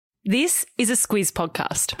This is a Squiz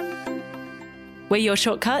podcast. We're your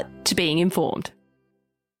shortcut to being informed.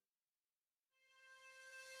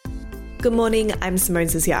 Good morning, I'm Simone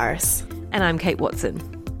Ziziaris. And I'm Kate Watson.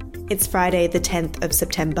 It's Friday the 10th of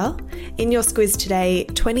September. In your Squiz today,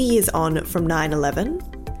 20 years on from 9/11,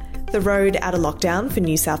 the road out of lockdown for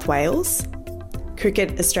New South Wales,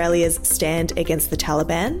 Cricket Australia's stand against the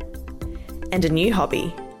Taliban, and a new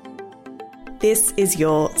hobby. This is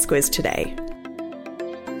your Squiz today.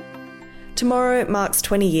 Tomorrow marks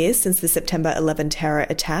 20 years since the September 11 terror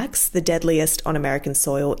attacks, the deadliest on American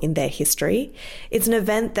soil in their history. It's an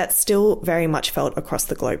event that's still very much felt across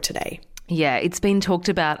the globe today. Yeah, it's been talked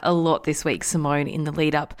about a lot this week, Simone, in the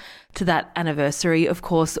lead up to that anniversary. Of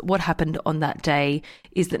course, what happened on that day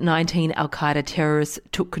is that 19 al-Qaeda terrorists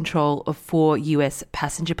took control of 4 US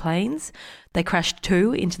passenger planes. They crashed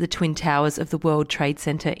 2 into the Twin Towers of the World Trade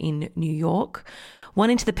Center in New York, 1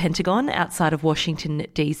 into the Pentagon outside of Washington,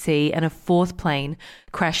 D.C., and a 4th plane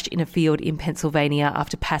crashed in a field in Pennsylvania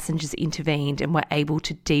after passengers intervened and were able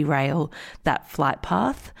to derail that flight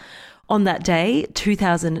path. On that day,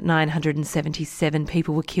 2,977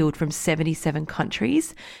 people were killed from 77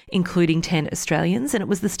 countries, including 10 Australians, and it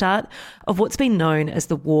was the start of what's been known as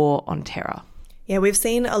the War on Terror. Yeah, we've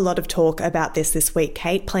seen a lot of talk about this week,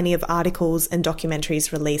 Kate. Plenty of articles and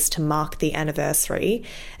documentaries released to mark the anniversary.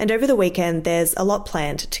 And over the weekend, there's a lot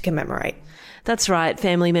planned to commemorate. That's right.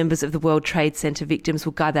 Family members of the World Trade Center victims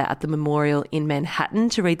will gather at the memorial in Manhattan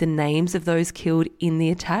to read the names of those killed in the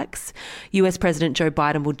attacks. US President Joe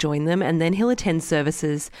Biden will join them, and then he'll attend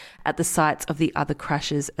services at the sites of the other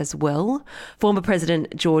crashes as well. Former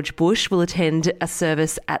President George Bush will attend a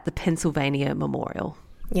service at the Pennsylvania Memorial.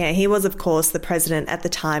 Yeah, he was, of course, the president at the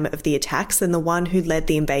time of the attacks and the one who led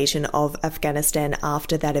the invasion of Afghanistan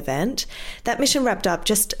after that event. That mission wrapped up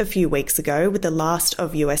just a few weeks ago with the last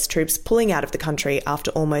of US troops pulling out of the country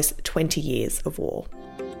after almost 20 years of war.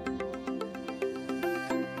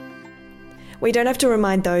 We don't have to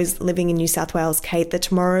remind those living in New South Wales, Kate, that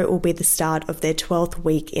tomorrow will be the start of their 12th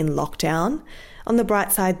week in lockdown. On the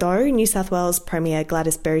bright side, though, New South Wales Premier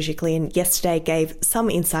Gladys Berejiklian yesterday gave some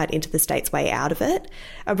insight into the state's way out of it.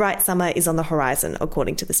 A bright summer is on the horizon,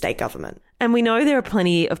 according to the state government. And we know there are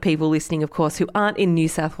plenty of people listening, of course, who aren't in New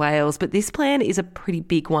South Wales, but this plan is a pretty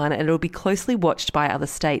big one and it'll be closely watched by other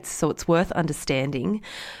states, so it's worth understanding.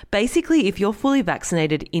 Basically, if you're fully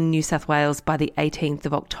vaccinated in New South Wales by the 18th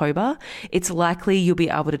of October, it's likely you'll be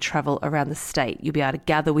able to travel around the state. You'll be able to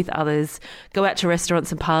gather with others, go out to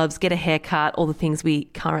restaurants and pubs, get a haircut, all the things we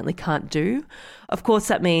currently can't do. Of course,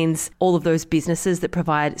 that means all of those businesses that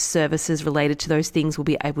provide services related to those things will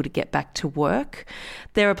be able to get back to work.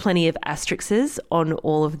 There are plenty of asterisks on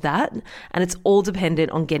all of that, and it's all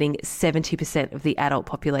dependent on getting 70% of the adult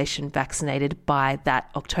population vaccinated by that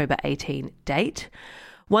October 18 date.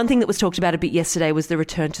 One thing that was talked about a bit yesterday was the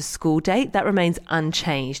return to school date. That remains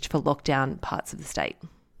unchanged for lockdown parts of the state.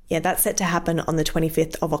 Yeah, that's set to happen on the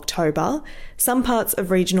 25th of October. Some parts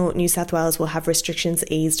of regional New South Wales will have restrictions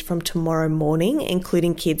eased from tomorrow morning,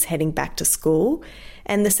 including kids heading back to school.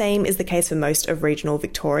 And the same is the case for most of regional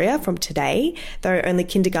Victoria from today, though only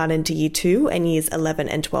kindergarten to year 2 and years 11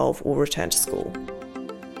 and 12 will return to school.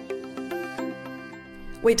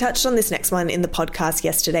 We touched on this next one in the podcast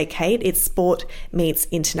yesterday, Kate. It's sport meets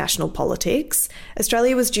international politics.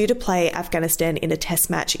 Australia was due to play Afghanistan in a test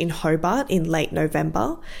match in Hobart in late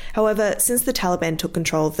November. However, since the Taliban took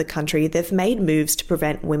control of the country, they've made moves to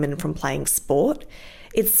prevent women from playing sport.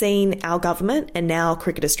 It's seen our government and now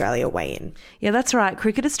Cricket Australia weigh in. Yeah, that's right.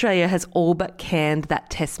 Cricket Australia has all but canned that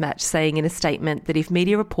test match, saying in a statement that if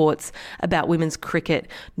media reports about women's cricket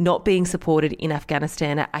not being supported in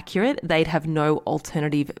Afghanistan are accurate, they'd have no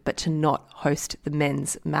alternative but to not host the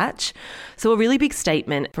men's match. So a really big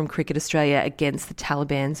statement from Cricket Australia against the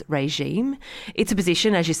Taliban's regime. It's a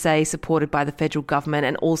position, as you say, supported by the federal government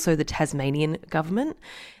and also the Tasmanian government.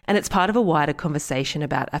 And it's part of a wider conversation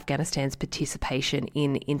about Afghanistan's participation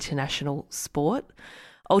in international sport.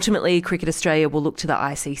 Ultimately, Cricket Australia will look to the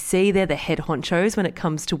ICC. They're the head honchos when it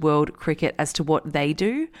comes to world cricket as to what they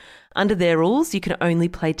do. Under their rules, you can only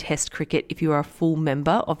play test cricket if you are a full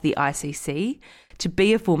member of the ICC. To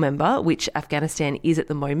be a full member, which Afghanistan is at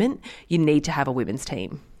the moment, you need to have a women's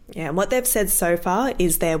team. Yeah, and what they've said so far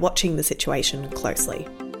is they're watching the situation closely.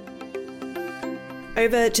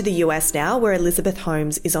 Over to the US now, where Elizabeth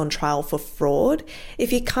Holmes is on trial for fraud.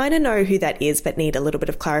 If you kind of know who that is but need a little bit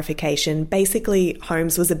of clarification, basically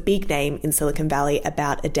Holmes was a big name in Silicon Valley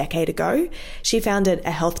about a decade ago. She founded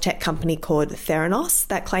a health tech company called Theranos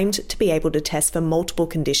that claimed to be able to test for multiple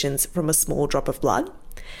conditions from a small drop of blood.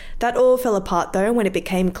 That all fell apart though when it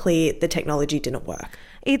became clear the technology didn't work.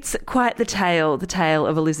 It's quite the tale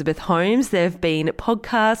of Elizabeth Holmes. There have been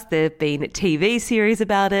podcasts, there have been TV series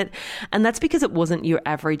about it, and that's because it wasn't your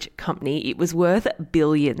average company. It was worth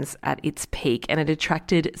billions at its peak, and it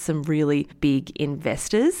attracted some really big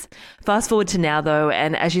investors. Fast forward to now, though,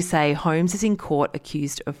 and as you say, Holmes is in court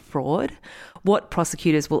accused of fraud. What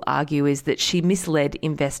prosecutors will argue is that she misled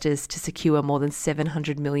investors to secure more than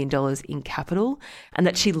 $700 million in capital, and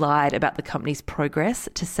that she lied about the company's progress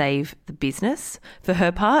to save the business. For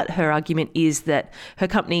her part, her argument is that her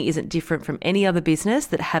company isn't different from any other business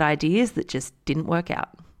that had ideas that just didn't work out.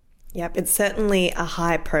 Yep, it's certainly a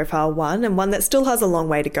high-profile one, and one that still has a long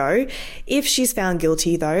way to go. If she's found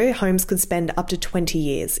guilty, though, Holmes could spend up to 20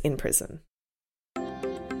 years in prison.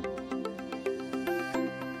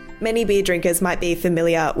 Many beer drinkers might be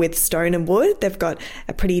familiar with Stone & Wood. They've got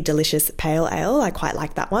a pretty delicious pale ale. I quite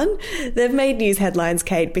like that one. They've made news headlines,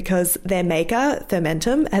 Kate, because their maker,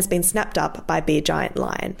 Fermentum, has been snapped up by beer giant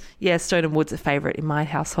Lion. Yeah, Stone & Wood's a favourite in my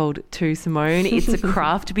household too, Simone. It's a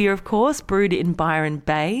craft beer, of course, brewed in Byron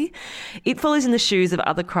Bay. It follows in the shoes of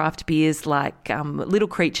other craft beers like Little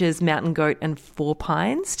Creatures, Mountain Goat and Four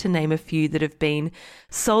Pines, to name a few that have been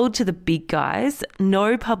sold to the big guys.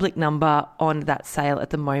 No public number on that sale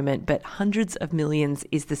at the moment, but hundreds of millions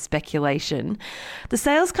is the speculation. The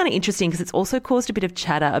sale's kind of interesting because it's also caused a bit of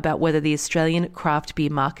chatter about whether the Australian craft beer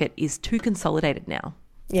market is too consolidated now.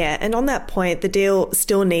 Yeah, and on that point, the deal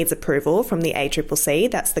still needs approval from the ACCC,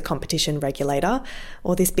 that's the competition regulator.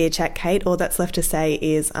 Or this beer chat, Kate, all that's left to say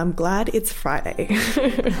is, I'm glad it's Friday.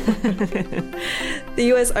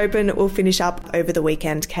 The US Open will finish up over the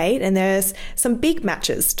weekend, Kate, and there's some big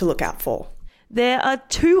matches to look out for. There are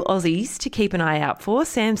two Aussies to keep an eye out for.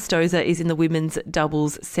 Sam Stosur is in the women's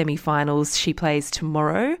doubles semi-finals. She plays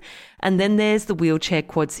tomorrow. And then there's the wheelchair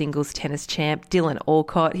quad singles tennis champ, Dylan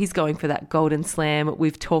Alcott. He's going for that Golden Slam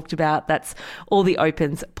we've talked about. That's all the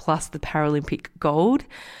Opens plus the Paralympic gold.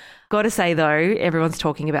 Got to say, though, everyone's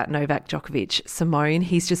talking about Novak Djokovic. Simone,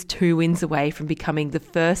 he's just 2 wins away from becoming the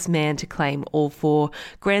first man to claim all 4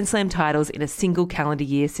 Grand Slam titles in a single calendar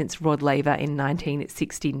year since Rod Laver in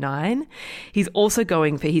 1969. He's also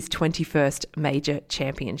going for his 21st major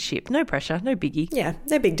championship. No pressure, no biggie. Yeah,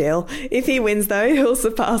 no big deal. If he wins, though, he'll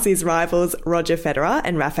surpass his rivals Roger Federer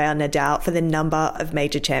and Rafael Nadal for the number of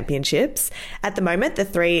major championships. At the moment, the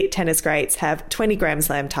 3 tennis greats have 20 Grand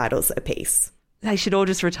Slam titles apiece. They should all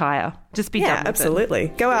just retire. Just be done with it. Yeah, absolutely.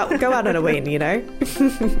 Go out on a win, you know.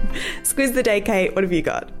 Squiz the day, Kate. What have you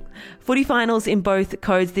got? Footy finals in both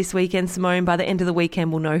codes this weekend, Simone. By the end of the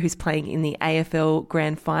weekend, we'll know who's playing in the AFL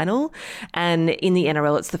Grand Final. And in the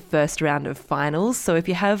NRL, it's the first round of finals. So if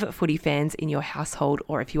you have footy fans in your household,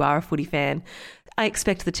 or if you are a footy fan, I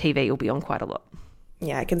expect the TV will be on quite a lot.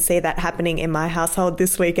 Yeah, I can see that happening in my household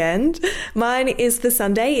this weekend. Mine is the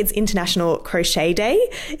Sunday. It's International Crochet Day.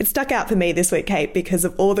 It stuck out for me this week, Kate, because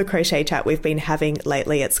of all the crochet chat we've been having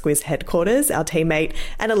lately at Squiz headquarters. Our teammate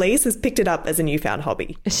Annalise has picked it up as a newfound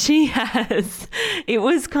hobby. She has. It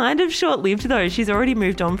was kind of short-lived, though. She's already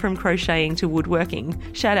moved on from crocheting to woodworking.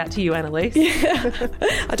 Shout out to you, Annalise. Yeah.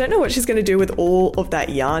 I don't know what she's going to do with all of that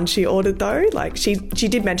yarn she ordered, though. Like, she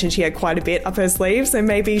did mention she had quite a bit up her sleeve, so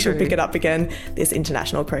maybe she'll pick it up again this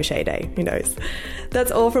International Crochet Day. Who knows?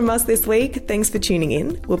 That's all from us this week. Thanks for tuning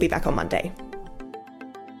in. We'll be back on Monday.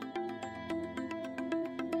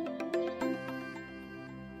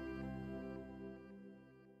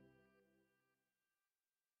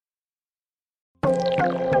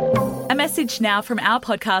 A message now from our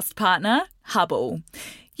podcast partner, Hubble.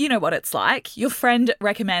 You know what it's like. Your friend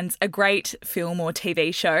recommends a great film or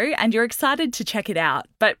TV show and you're excited to check it out,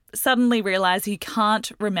 but suddenly realise you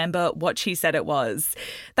can't remember what she said it was.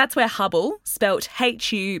 That's where Hubble, spelt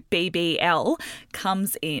HUBBL,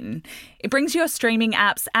 comes in. It brings your streaming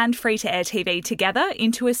apps and free-to-air TV together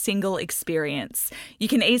into a single experience. You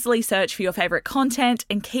can easily search for your favourite content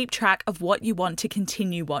and keep track of what you want to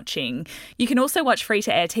continue watching. You can also watch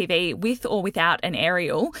free-to-air TV with or without an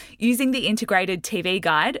aerial using the integrated TV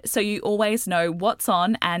guide so you always know what's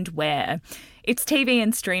on and where. It's TV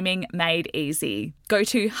and streaming made easy. Go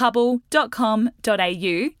to hubble.com.au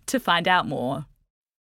to find out more.